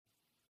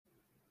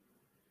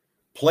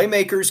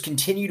Playmakers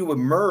continue to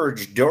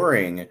emerge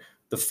during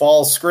the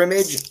fall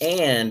scrimmage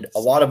and a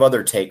lot of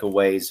other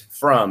takeaways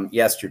from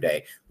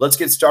yesterday. Let's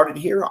get started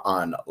here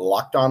on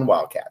Locked On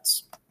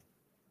Wildcats.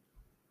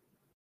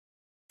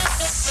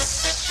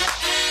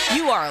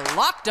 You are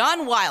Locked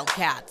On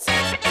Wildcats,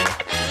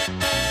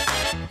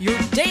 your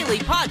daily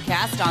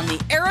podcast on the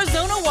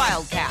Arizona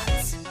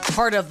Wildcats,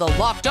 part of the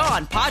Locked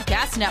On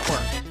Podcast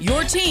Network,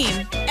 your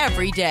team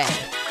every day.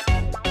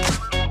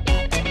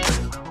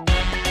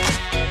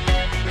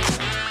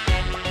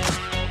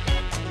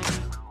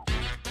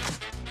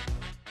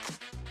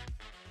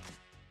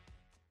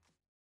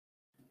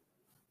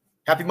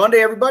 Happy Monday,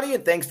 everybody,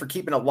 and thanks for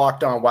keeping it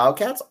locked on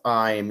Wildcats.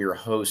 I am your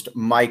host,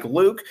 Mike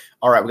Luke.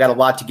 All right, we got a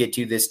lot to get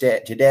to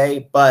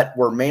today, but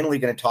we're mainly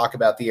going to talk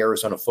about the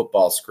Arizona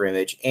football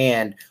scrimmage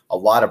and a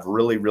lot of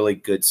really, really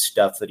good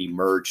stuff that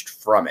emerged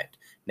from it.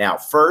 Now,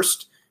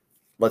 first,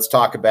 let's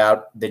talk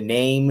about the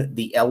name,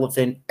 the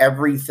elephant,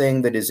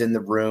 everything that is in the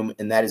room,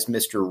 and that is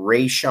Mr.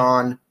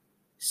 Rayshon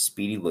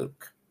Speedy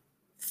Luke,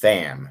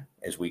 FAM,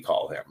 as we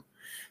call him.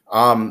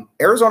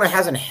 Arizona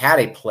hasn't had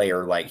a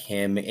player like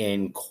him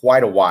in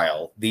quite a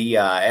while.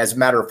 As a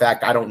matter of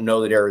fact, I don't know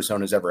that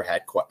Arizona's ever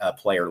had a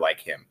player like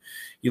him.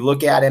 You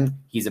look at him,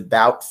 he's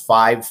about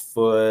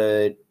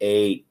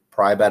 5'8",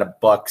 probably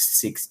about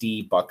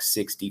 $160,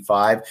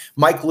 $165.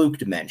 Mike Luke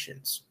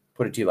dimensions,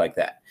 put it to you like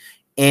that.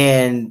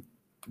 And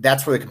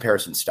that's where the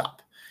comparisons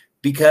stop.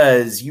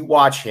 Because you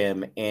watch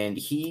him, and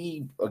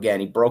he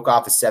broke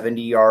off a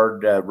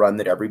 70-yard run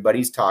that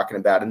everybody's talking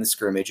about in the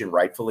scrimmage, and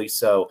rightfully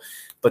so.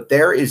 But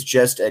there is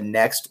just a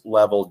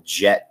next-level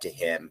jet to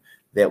him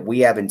that we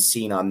haven't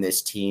seen on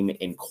this team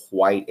in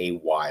quite a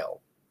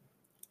while.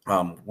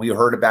 We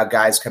heard about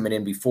guys coming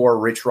in before,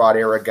 Rich Rod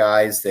era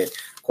guys that,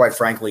 quite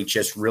frankly,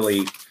 just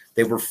really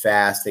they were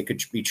fast. They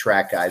could be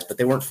track guys, but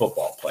they weren't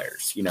football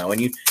players, you know. And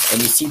you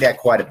see that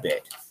quite a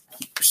bit.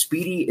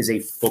 Speedy is a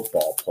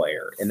football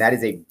player, and that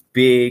is a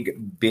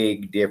big,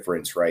 big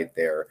difference right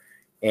there.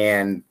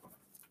 And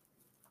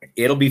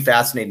it'll be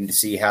fascinating to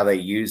see how they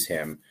use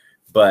him,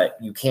 but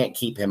you can't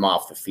keep him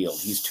off the field.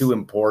 He's too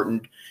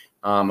important.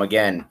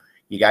 Again,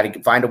 you got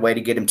to find a way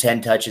to get him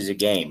 10 touches a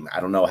game. I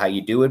don't know how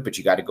you do it, but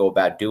you got to go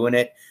about doing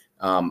it.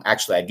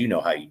 Actually, I do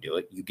know how you do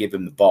it. You give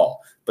him the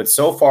ball. But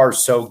so far,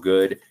 so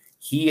good.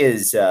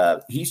 He's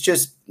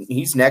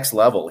next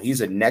level. He's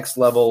a next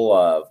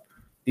level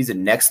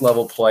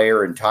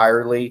player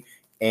entirely.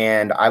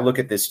 And I look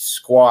at this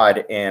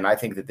squad, and I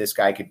think that this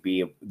guy could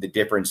be the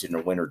difference in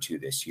a win or two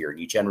this year. And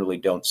you generally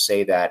don't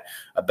say that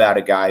about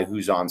a guy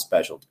who's on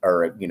special,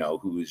 or, you know,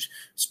 who's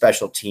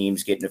special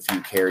teams, getting a few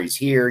carries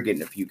here,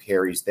 getting a few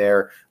carries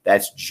there.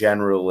 That's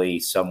generally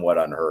somewhat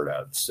unheard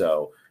of.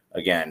 So,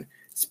 again,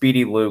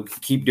 Speedy Luke,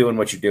 keep doing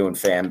what you're doing,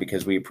 fam,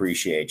 because we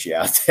appreciate you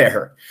out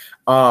there.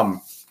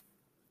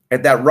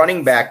 At that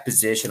running back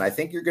position, I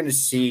think you're going to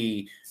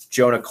see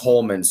Jonah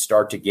Coleman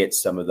start to get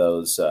some of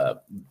those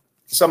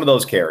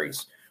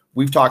carries.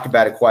 We've talked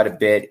about it quite a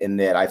bit, in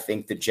that I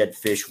think that Jedd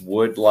Fisch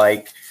would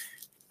like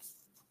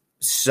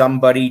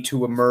somebody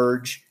to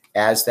emerge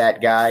as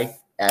that guy,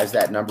 as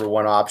that number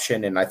one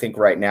option. And I think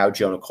right now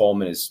Jonah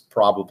Coleman is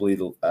probably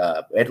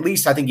at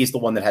least I think he's the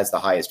one that has the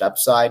highest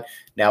upside.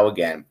 Now,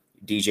 again,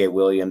 DJ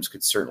Williams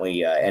could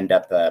certainly end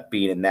up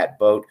being in that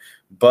boat,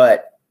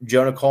 but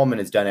Jonah Coleman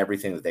has done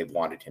everything that they've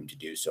wanted him to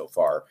do so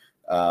far.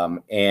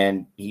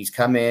 And he's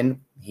come in,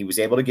 he was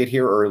able to get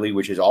here early,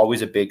 which is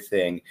always a big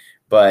thing,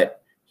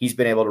 but he's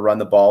been able to run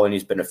the ball, and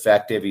he's been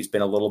effective. He's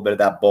been a little bit of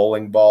that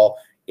bowling ball.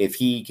 If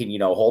he can,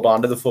 hold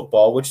on to the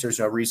football, which there's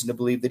no reason to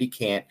believe that he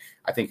can't,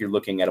 I think you're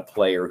looking at a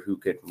player who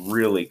could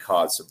really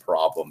cause some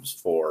problems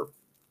for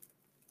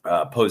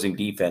opposing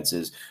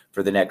defenses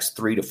for the next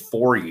 3 to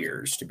 4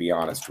 years, to be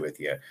honest with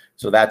you.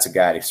 So that's a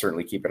guy to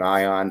certainly keep an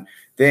eye on.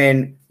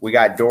 Then we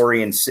got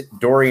Dorian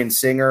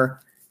Singer.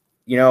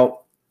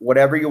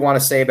 Whatever you want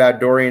to say about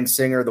Dorian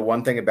Singer, the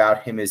one thing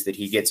about him is that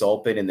he gets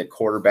open and the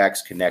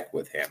quarterbacks connect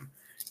with him.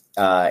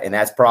 And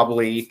that's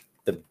probably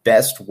the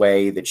best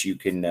way that you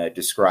can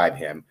describe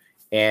him.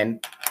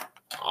 And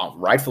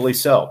rightfully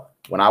so.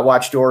 When I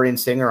watch Dorian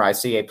Singer, I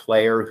see a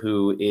player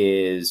who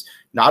is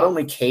not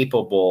only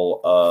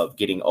capable of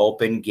getting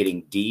open,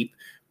 getting deep,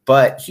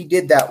 but he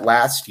did that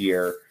last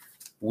year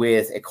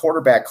with a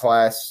quarterback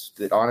class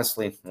that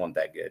honestly wasn't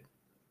that good.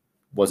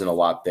 Wasn't a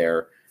lot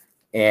there.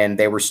 And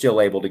they were still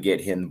able to get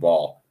him the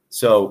ball.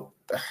 So,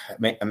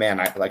 man,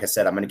 like I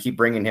said, I'm going to keep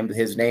bringing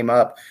his name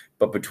up.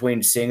 But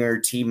between Singer,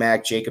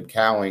 T-Mac, Jacob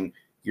Cowing,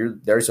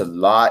 there's a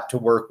lot to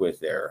work with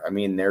there. I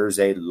mean, there's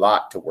a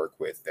lot to work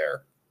with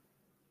there.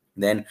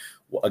 And then,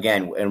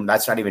 again, and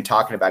that's not even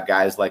talking about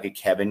guys like a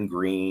Kevin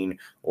Green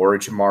or a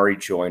Jamari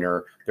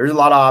Joyner. There's a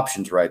lot of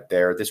options right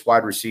there. This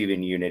wide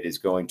receiving unit is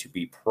going to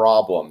be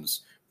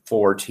problems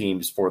for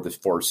teams for the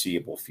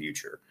foreseeable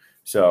future.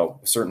 So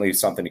certainly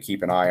something to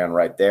keep an eye on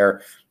right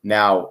there.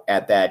 Now,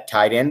 at that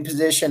tight end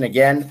position,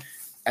 again,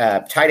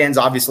 tight end's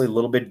obviously a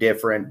little bit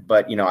different,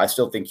 but, I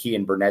still think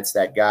Kean Burnett's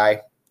that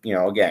guy.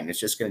 Again, it's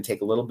just going to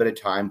take a little bit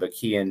of time, but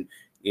Kean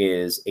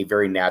is a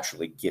very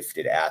naturally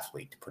gifted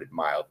athlete, to put it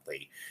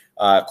mildly.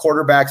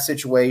 Quarterback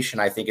situation,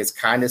 I think, is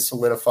kind of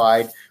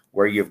solidified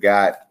where you've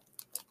got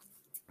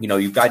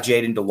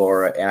Jayden de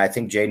Laura, and I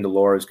think Jayden de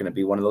Laura is going to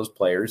be one of those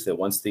players that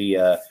once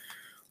the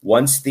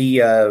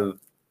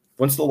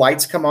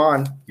lights come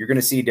on, you're going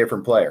to see a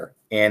different player.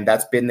 And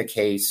that's been the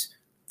case.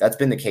 That's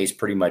been the case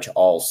pretty much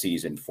all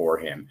season for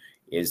him,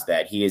 is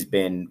that he has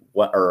been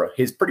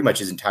pretty much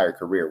his entire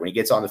career. When he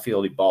gets on the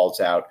field, he balls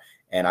out,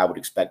 and I would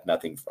expect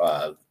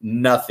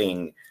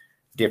nothing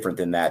different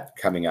than that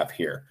coming up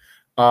here.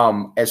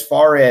 As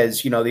far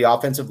as, the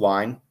offensive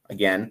line,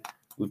 again,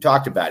 we've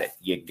talked about it.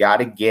 You got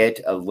to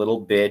get a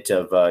little bit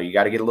of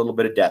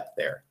depth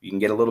there. You can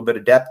get a little bit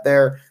of depth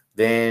there,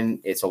 then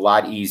it's a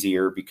lot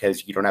easier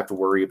because you don't have to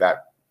worry about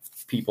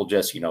people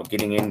just,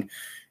 getting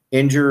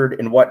injured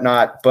and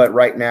whatnot. But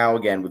right now,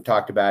 again, we've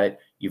talked about it.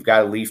 You've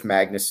got a Leif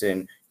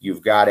Magnuson.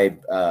 You've got a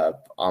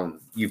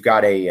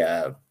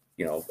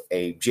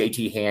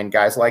JT Hand,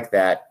 guys like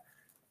that.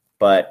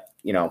 But,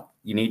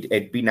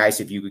 it'd be nice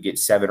if you could get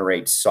 7 or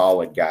 8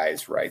 solid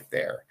guys right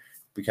there,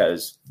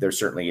 because there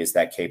certainly is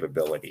that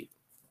capability.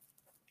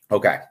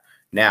 Okay.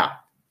 Now,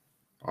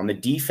 on the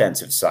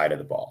defensive side of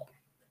the ball,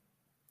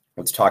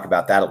 let's talk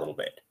about that a little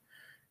bit.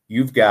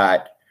 You've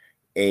got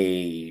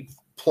a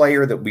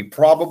player that we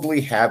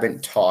probably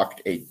haven't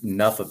talked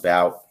enough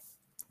about,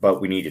 but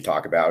we need to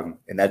talk about him,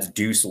 and that's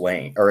Deuce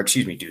Lane. There's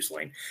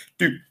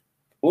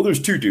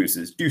 2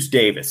 Deuces. Deuce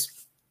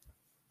Davis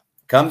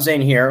comes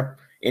in here,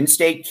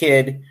 in-state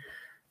kid,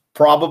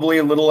 probably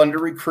a little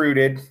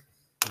under-recruited,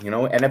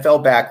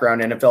 NFL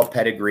background, NFL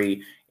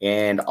pedigree,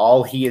 and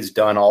all he has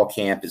done all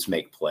camp is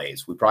make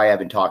plays. We probably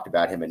haven't talked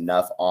about him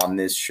enough on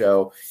this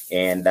show,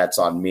 and that's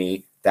on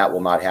me. That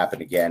will not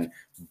happen again.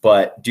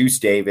 But Deuce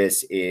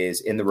Davis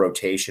is in the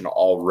rotation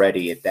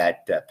already at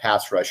that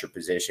pass rusher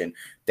position.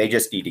 They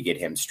just need to get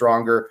him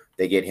stronger.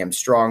 They get him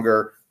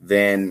stronger,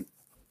 then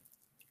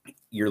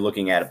you're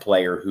looking at a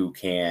player who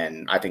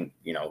can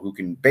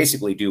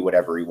basically do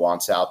whatever he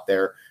wants out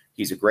there.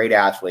 He's a great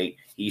athlete.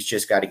 He's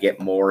just got to get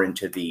more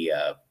into the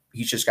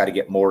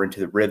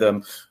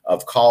rhythm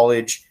of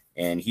college,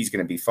 and he's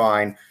going to be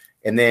fine.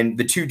 And then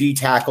the 2 D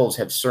tackles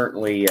have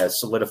certainly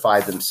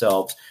solidified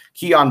themselves.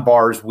 Keon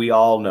Bars, we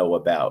all know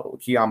about.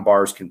 Keon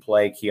Bars can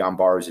play. Keon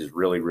Bars is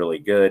really, really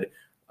good.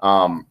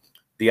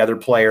 The other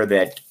player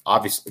that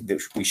obviously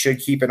we should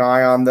keep an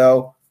eye on,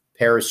 though,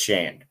 Paris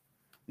Shand.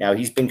 Now,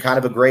 he's been kind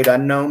of a great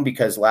unknown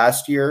because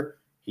last year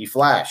he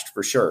flashed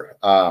for sure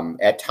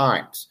at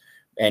times.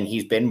 And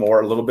he's been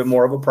a little bit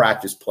more of a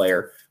practice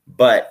player.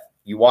 But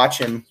you watch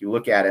him, you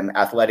look at him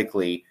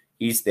athletically,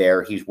 he's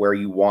there. He's where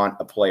you want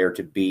a player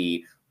to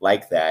be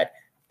like that.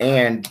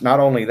 And not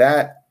only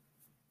that,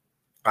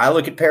 I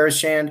look at Paris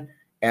Shand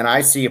and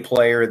I see a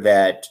player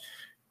that,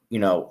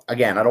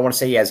 again, I don't want to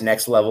say he has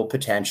next level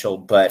potential,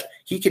 but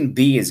he can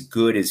be as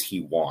good as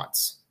he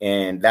wants.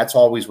 And that's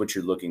always what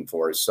you're looking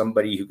for, is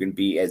somebody who can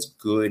be as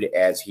good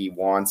as he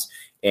wants.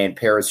 And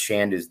Paris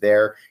Shand is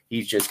there.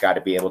 He's just got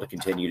to be able to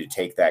continue to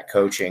take that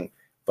coaching.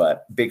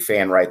 But big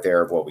fan right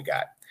there of what we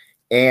got.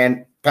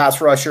 And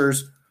pass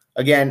rushers,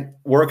 again,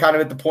 we're kind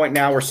of at the point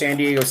now where San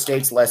Diego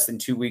State's less than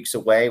 2 weeks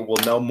away.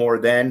 We'll know more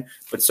then.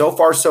 But so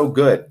far, so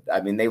good. I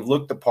mean, they've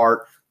looked the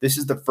part. This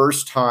is the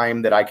first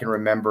time that I can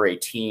remember a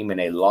team in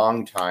a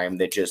long time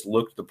that just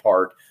looked the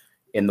part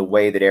in the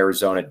way that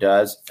Arizona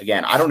does.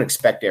 Again, I don't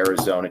expect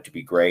Arizona to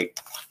be great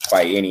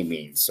by any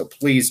means. So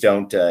please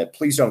don't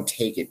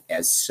take it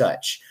as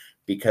such,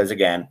 because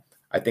again,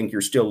 I think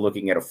you're still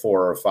looking at a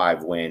 4 or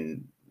 5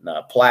 win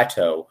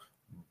plateau,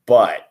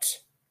 but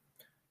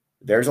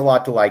there's a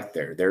lot to like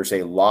there. There's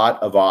a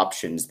lot of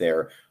options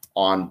there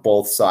on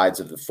both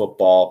sides of the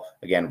football.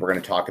 Again, we're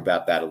going to talk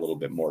about that a little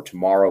bit more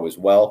tomorrow as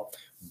well.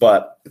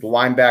 But the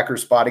linebacker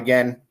spot,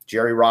 again,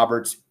 Jerry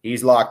Roberts,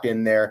 he's locked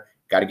in there.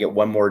 Got to get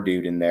one more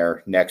dude in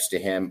there next to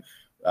him.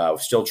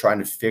 Still trying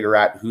to figure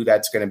out who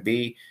that's going to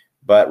be.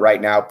 But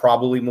right now,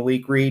 probably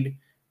Malik Reed.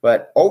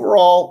 But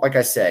overall, like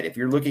I said, if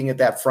you're looking at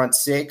that front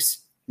 6,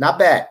 not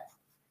bad.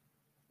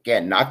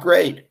 Again, not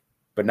great,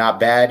 but not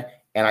bad.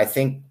 And I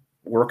think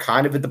we're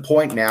kind of at the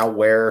point now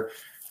where,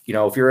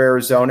 if you're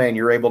Arizona and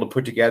you're able to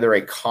put together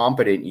a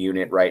competent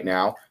unit right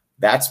now,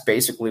 that's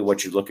basically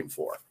what you're looking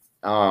for.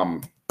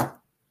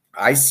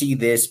 I see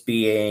this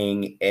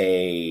being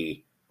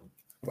a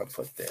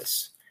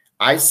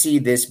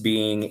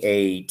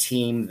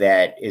team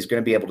that is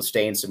going to be able to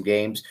stay in some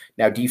games.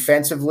 Now,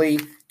 defensively,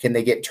 can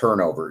they get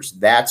turnovers?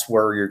 That's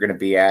where you're going to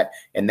be at,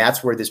 and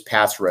that's where this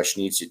pass rush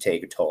needs to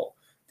take a toll.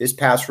 This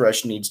pass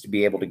rush needs to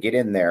be able to get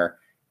in there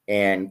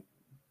and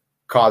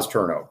cause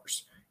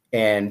turnovers.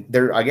 And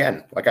there,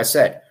 again, like I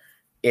said,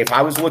 if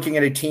I was looking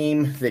at a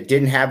team that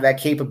didn't have that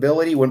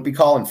capability, wouldn't be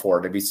calling for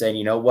it. I'd be saying,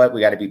 you know what,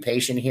 we got to be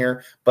patient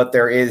here. But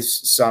there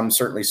is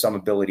certainly some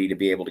ability to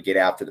be able to get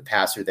after the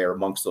passer there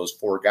amongst those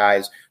 4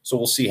 guys. So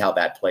we'll see how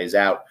that plays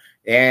out.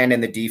 And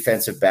in the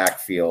defensive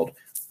backfield,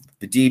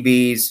 the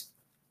DBs,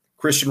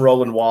 Christian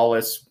Roland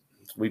Wallace,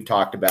 we've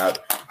talked about.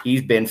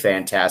 He's been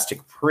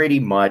fantastic pretty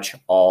much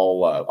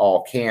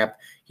all camp.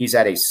 He's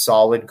had a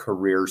solid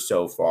career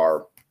so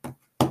far.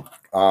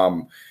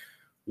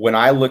 When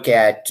I look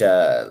at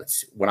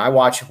when I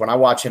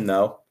watch him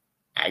though,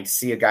 I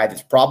see a guy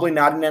that's probably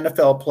not an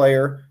NFL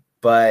player,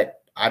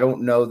 but I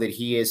don't know that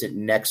he is at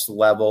next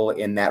level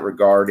in that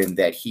regard, and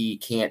that he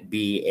can't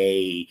be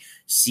a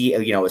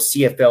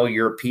CFL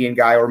European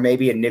guy or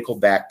maybe a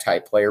nickelback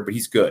type player, but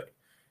he's good.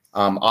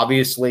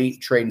 Obviously,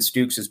 Trayden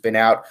Stukes has been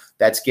out.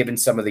 That's given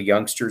some of the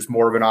youngsters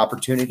more of an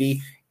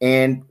opportunity.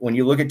 And when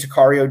you look at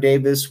Takario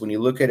Davis, when you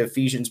look at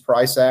Ephesians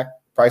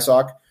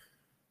Prysock,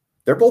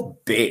 they're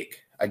both big.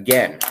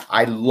 Again,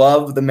 I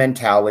love the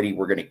mentality.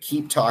 We're going to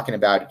keep talking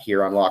about it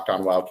here on Locked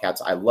On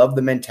Wildcats. I love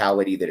the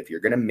mentality that if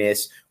you're going to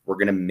miss, we're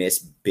going to miss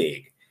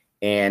big.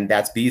 And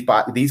that's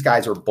these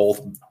guys are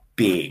both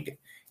big.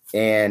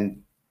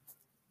 And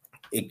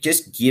it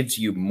just gives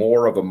you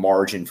more of a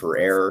margin for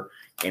error.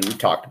 And we've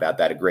talked about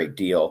that a great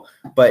deal.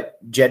 But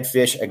Jedd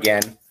Fisch,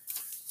 again,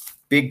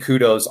 big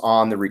kudos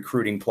on the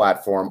recruiting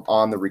platform,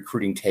 on the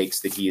recruiting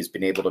takes that he has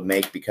been able to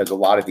make, because a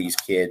lot of these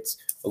kids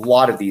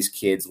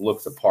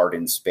look the part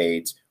in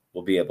spades.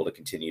 We'll be able to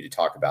continue to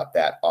talk about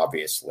that,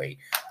 obviously.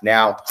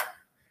 Now,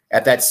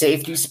 at that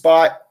safety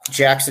spot,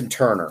 Jackson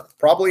Turner.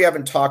 Probably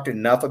haven't talked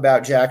enough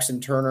about Jackson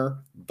Turner,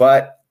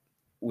 but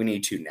we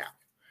need to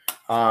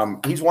now.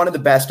 He's one of the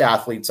best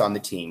athletes on the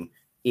team.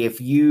 If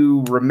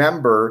you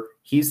remember,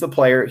 he's the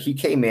player. He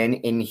came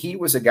in, and he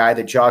was a guy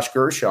that Josh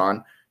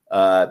Gershon,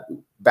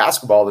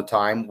 basketball at the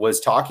time, was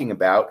talking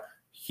about.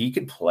 He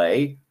could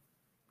play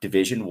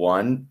Division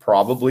I,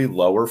 probably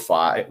lower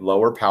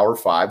Power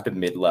 5 to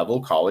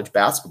mid-level college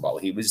basketball.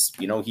 He was,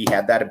 he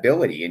had that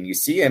ability, and you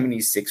see him, and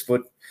he's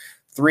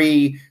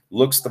 6'3",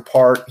 looks the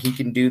part. He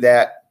can do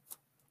that.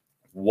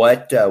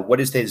 What's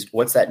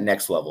that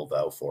next level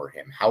though for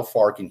him? How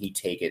far can he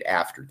take it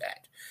after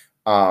that?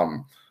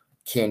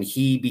 Can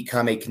he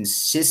become a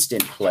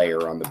consistent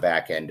player on the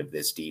back end of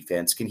this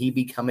defense? Can he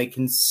become a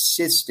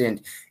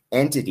consistent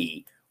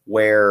entity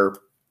where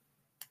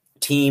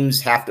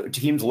teams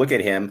look at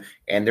him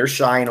and they're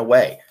shying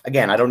away?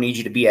 Again, I don't need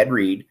you to be Ed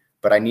Reed,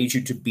 but I need you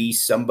to be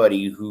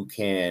somebody who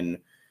can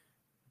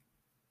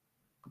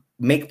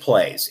make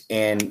plays.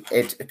 And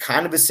it's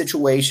kind of a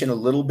situation a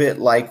little bit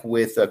like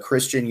with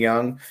Christian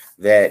Young,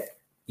 that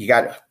you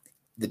got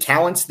the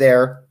talent's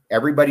there.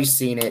 Everybody's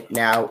seen it.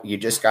 Now you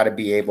just got to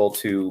be able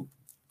to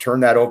turn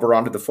that over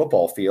onto the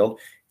football field.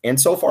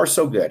 And so far,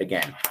 so good.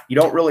 Again, you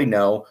don't really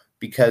know,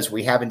 because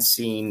we haven't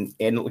seen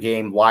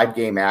live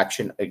game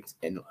action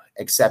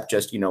except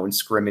just, in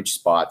scrimmage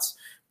spots.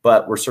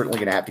 But we're certainly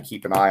going to have to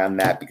keep an eye on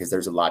that, because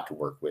there's a lot to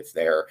work with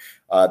there.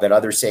 That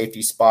other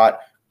safety spot,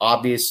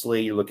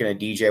 obviously, you're looking at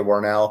DJ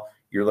Warnell.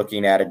 You're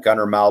looking at a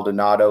Gunnar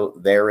Maldonado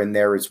there in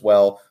there as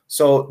well.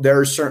 So there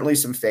are certainly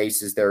some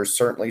faces. There are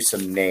certainly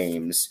some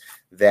names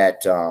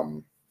that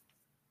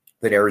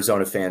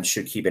Arizona fans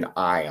should keep an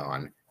eye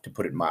on, to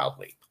put it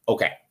mildly.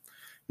 Okay,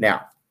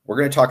 now we're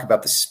going to talk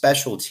about the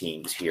special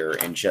teams here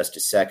in just a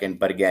second.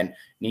 But again,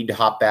 need to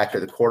hop back to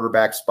the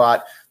quarterback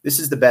spot. This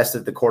is the best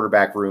that the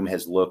quarterback room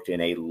has looked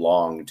in a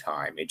long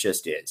time. It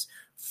just is.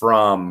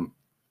 From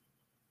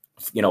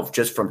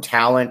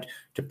talent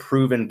to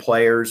proven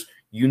players,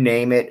 you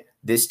name it,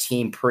 this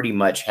team pretty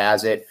much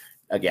has it.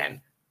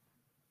 Again,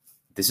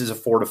 this is a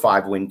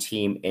 4-5 win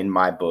team in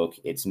my book.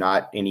 It's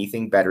not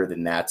anything better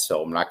than that.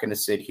 So I'm not going to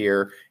sit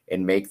here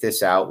and make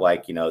this out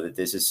like, that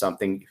this is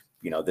something,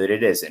 that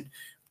it isn't.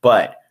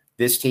 But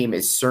this team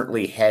is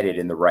certainly headed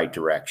in the right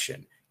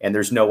direction. And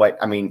there's no way.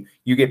 I mean,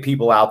 you get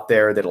people out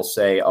there that'll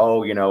say,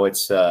 oh,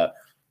 it's,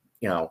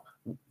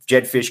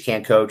 Jedd Fisch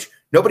can't coach.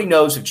 Nobody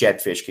knows if Jedd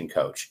Fisch can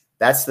coach.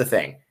 That's the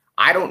thing.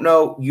 I don't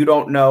know. You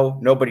don't know.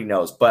 Nobody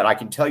knows. But I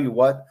can tell you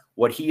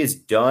what he has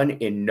done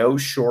in no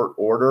short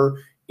order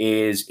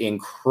is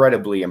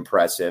incredibly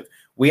impressive.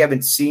 We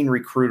haven't seen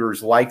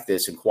recruiters like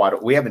this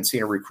we haven't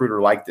seen a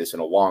recruiter like this in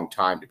a long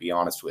time, to be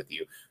honest with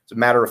you. As a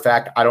matter of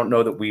fact, I don't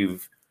know that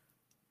we've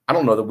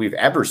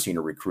ever seen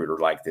a recruiter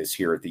like this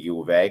here at the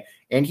U of A,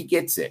 and he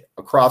gets it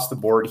across the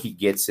board. He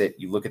gets it.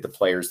 You look at the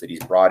players that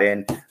he's brought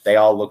in, they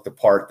all look the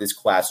part. This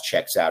class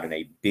checks out in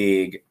a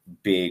big,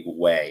 big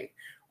way.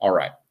 All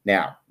right.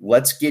 Now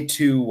let's get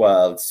to,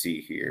 let's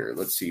see here.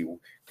 Let's see.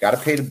 Got to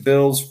pay the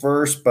bills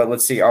first, but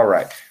let's see. All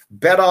right.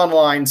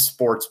 BetOnline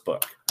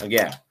Sportsbook.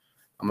 Again,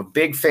 I'm a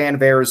big fan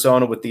of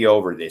Arizona with the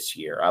over this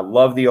year. I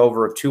love the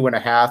over of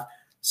 2.5.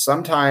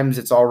 Sometimes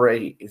it's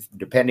already,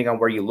 depending on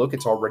where you look,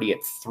 it's already at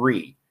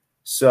 3.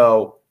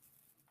 So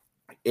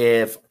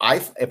if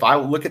I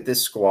look at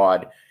this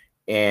squad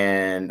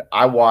and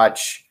I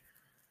watch,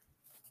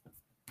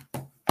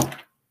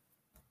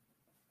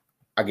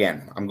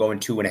 again, I'm going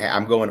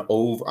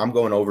 2.5. I'm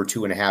going over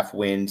 2.5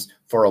 wins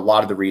for a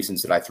lot of the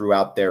reasons that I threw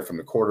out there, from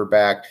the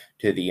quarterback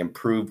to the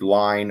improved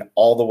line,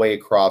 all the way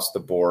across the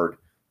board.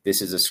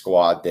 This is a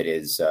squad that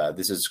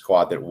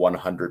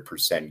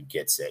 100%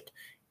 gets it.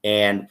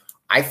 And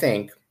I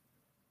think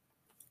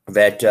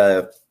that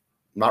I'm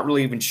not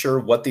really even sure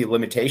what the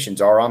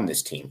limitations are on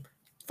this team.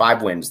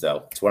 5 wins, though.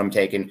 That's what I'm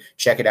taking.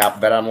 Check it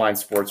out.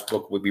 BetOnline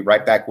Sportsbook. We'll be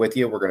right back with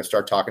you. We're going to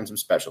start talking some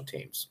special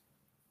teams.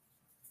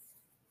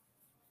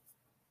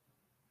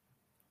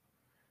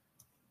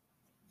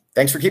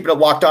 Thanks for keeping it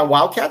locked on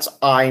Wildcats.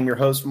 I am your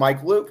host,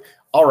 Mike Luke.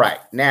 All right,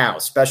 now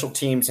special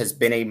teams has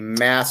been a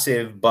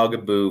massive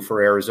bugaboo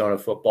for Arizona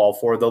football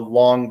for the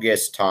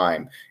longest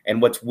time.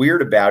 And what's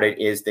weird about it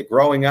is that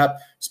growing up,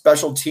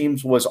 special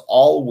teams was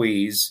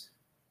always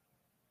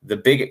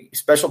something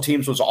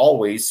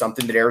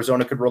that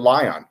Arizona could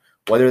rely on,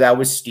 whether that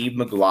was Steve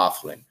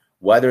McLaughlin,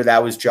 whether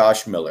that was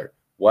Josh Miller,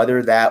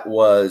 whether that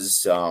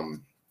was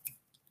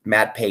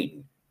Matt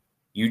Payton.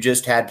 You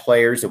just had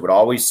players that would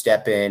always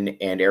step in,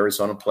 and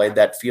Arizona played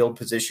that field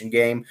position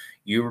game.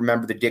 You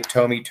remember the Dick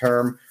Tomey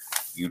term.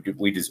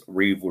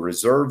 We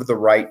reserve the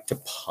right to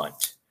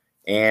punt,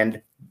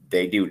 and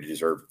they do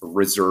reserve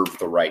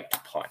the right to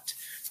punt.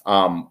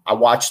 I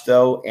watched,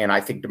 though, and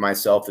I think to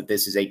myself that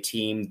this is a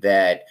team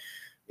that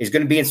is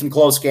going to be in some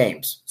close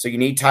games. So you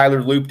need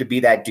Tyler Loop to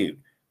be that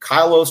dude.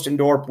 Kyle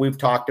Ostendorp, we've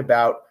talked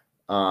about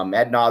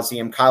ad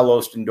nauseum. Kyle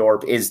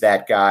Ostendorp is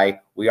that guy.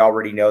 We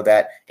already know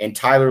that. And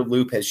Tyler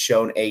Loop has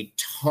shown a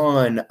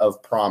ton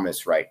of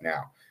promise right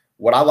now.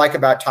 What I like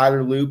about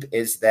Tyler Loop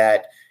is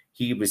that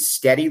he was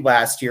steady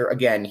last year.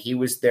 Again, he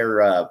was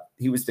the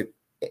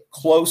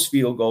close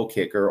field goal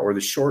kicker or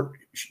the short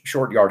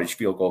yardage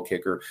field goal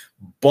kicker,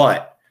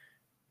 but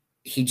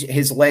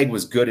his leg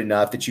was good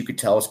enough that you could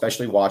tell,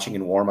 especially watching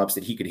in warmups,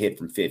 that he could hit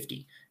from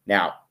 50.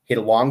 Now, hit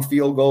a long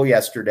field goal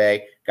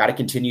yesterday. Got to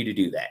continue to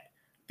do that.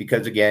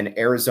 Because, again,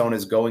 Arizona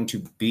is going to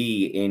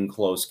be in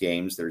close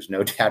games. There's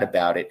no doubt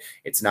about it.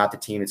 It's not the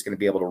team that's going to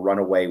be able to run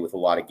away with a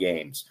lot of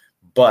games.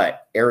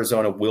 But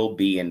Arizona will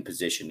be in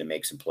position to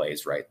make some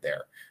plays right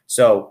there.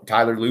 So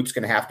Tyler Loop's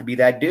going to have to be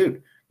that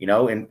dude,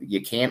 and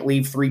you can't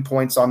leave 3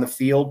 points on the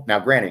field. Now,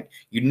 granted,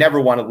 you never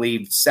want to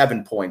leave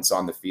 7 points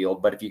on the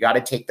field, but if you got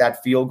to take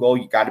that field goal,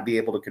 you got to be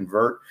able to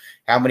convert.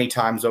 How many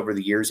times over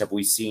the years have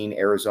we seen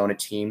Arizona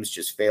teams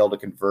just fail to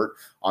convert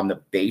on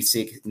the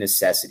basic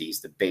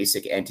necessities, the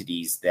basic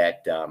entities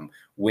that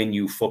win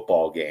you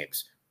football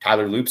games?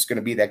 Tyler Loop's going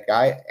to be that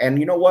guy. And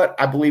you know what?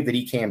 I believe that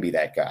he can be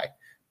that guy.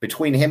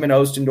 Between him and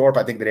Ostendorp,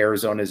 I think that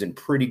Arizona is in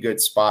pretty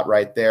good spot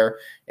right there.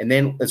 And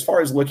then as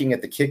far as looking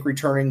at the kick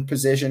returning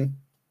position,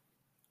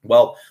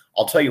 well,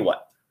 I'll tell you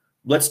what.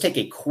 Let's take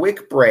a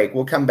quick break.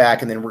 We'll come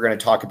back, and then we're going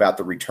to talk about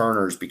the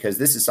returners because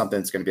this is something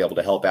that's going to be able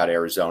to help out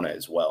Arizona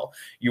as well.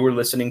 You are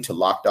listening to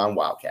Locked On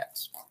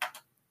Wildcats.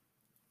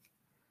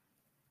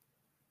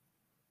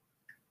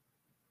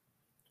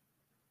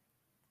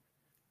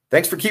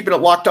 Thanks for keeping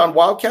it locked on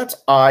Wildcats.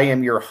 I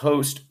am your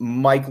host,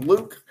 Mike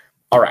Luke.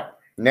 All right,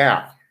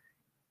 now,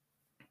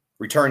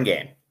 return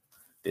game.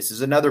 This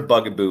is another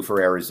bugaboo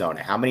for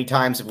Arizona. How many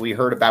times have we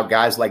heard about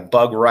guys like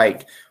Bug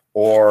Wright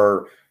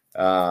or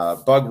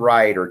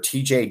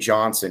TJ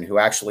Johnson, who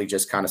actually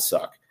just kind of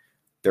suck?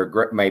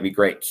 They're maybe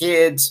great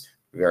kids,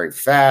 very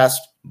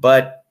fast,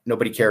 but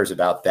nobody cares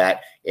about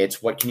that.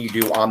 It's what can you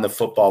do on the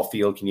football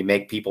field? Can you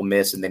make people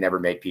miss? And they never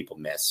make people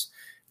miss.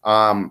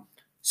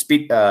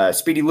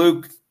 Speedy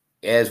Luke,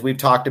 as we've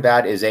talked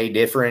about, is a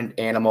different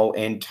animal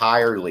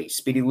entirely.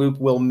 Speedy Luke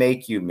will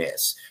make you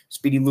miss.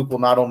 Speedy Luke will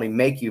not only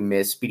make you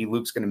miss, Speedy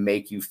Luke's going to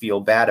make you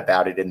feel bad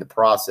about it in the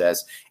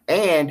process,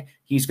 and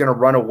he's going to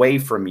run away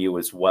from you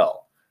as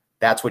well.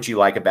 That's what you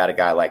like about a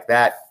guy like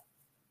that,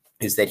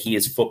 is that he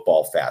is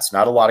football fast.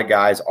 Not a lot of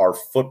guys are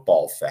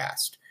football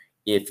fast.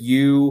 If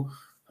you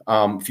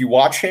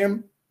watch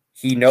him,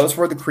 he knows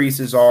where the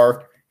creases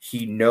are.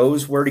 He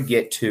knows where to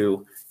get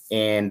to,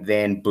 and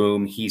then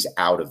boom, he's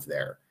out of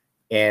there.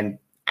 And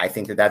I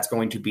think that that's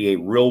going to be a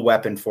real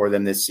weapon for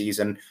them this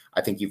season.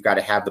 I think you've got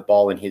to have the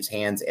ball in his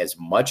hands as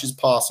much as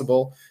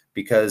possible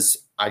because,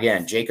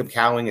 again, Jacob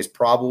Cowing is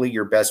probably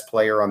your best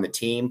player on the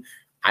team.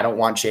 I don't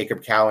want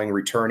Jacob Cowing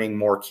returning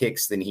more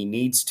kicks than he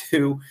needs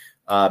to,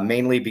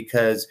 mainly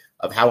because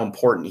of how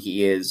important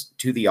he is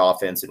to the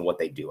offense and what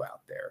they do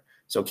out there.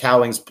 So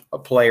Cowing's a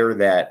player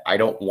that I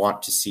don't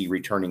want to see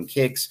returning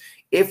kicks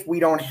if we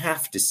don't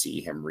have to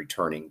see him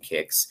returning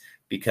kicks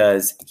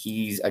because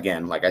he's,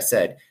 again, like I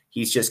said,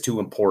 he's just too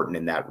important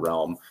in that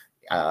realm.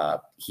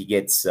 If he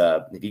gets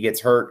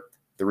hurt,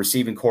 the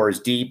receiving core is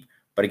deep.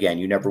 But again,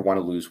 you never want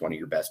to lose one of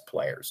your best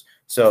players.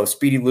 So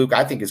Speedy Luke,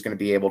 I think, is going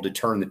to be able to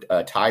turn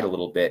the tide a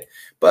little bit.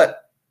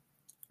 But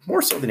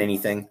more so than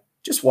anything,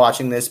 just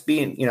watching this,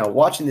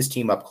 watching this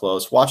team up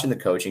close, watching the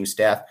coaching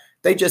staff,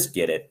 they just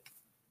get it.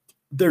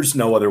 There's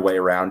no other way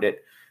around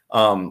it.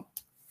 From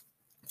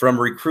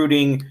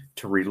recruiting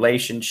to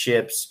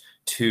relationships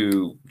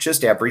to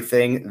just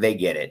everything, they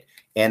get it.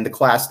 And the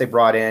class they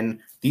brought in,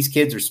 these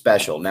kids are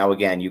special. Now,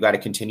 again, you got to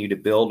continue to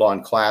build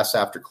on class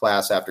after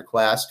class after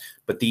class,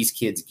 but these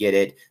kids get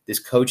it. This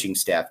coaching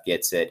staff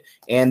gets it.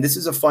 And this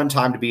is a fun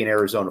time to be an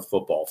Arizona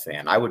football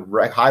fan. I would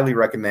highly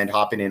recommend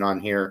hopping in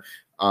on here.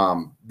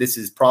 This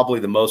is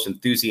probably the most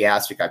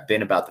enthusiastic I've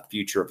been about the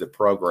future of the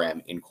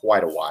program in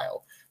quite a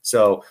while.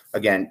 So,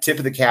 again, tip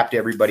of the cap to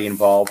everybody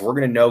involved. We're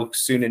going to know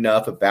soon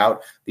enough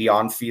about the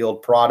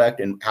on-field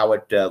product and how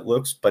it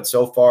looks, but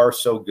so far,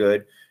 so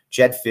good.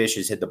 Jedd Fisch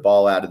has hit the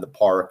ball out of the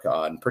park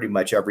on pretty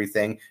much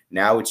everything.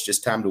 Now it's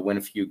just time to win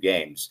a few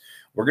games.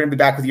 We're going to be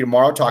back with you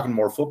tomorrow talking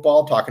more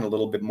football, talking a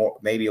little bit more,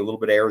 maybe a little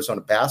bit of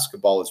Arizona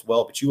basketball as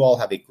well. But you all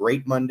have a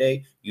great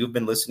Monday. You've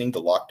been listening to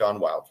Locked On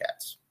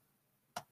Wildcats.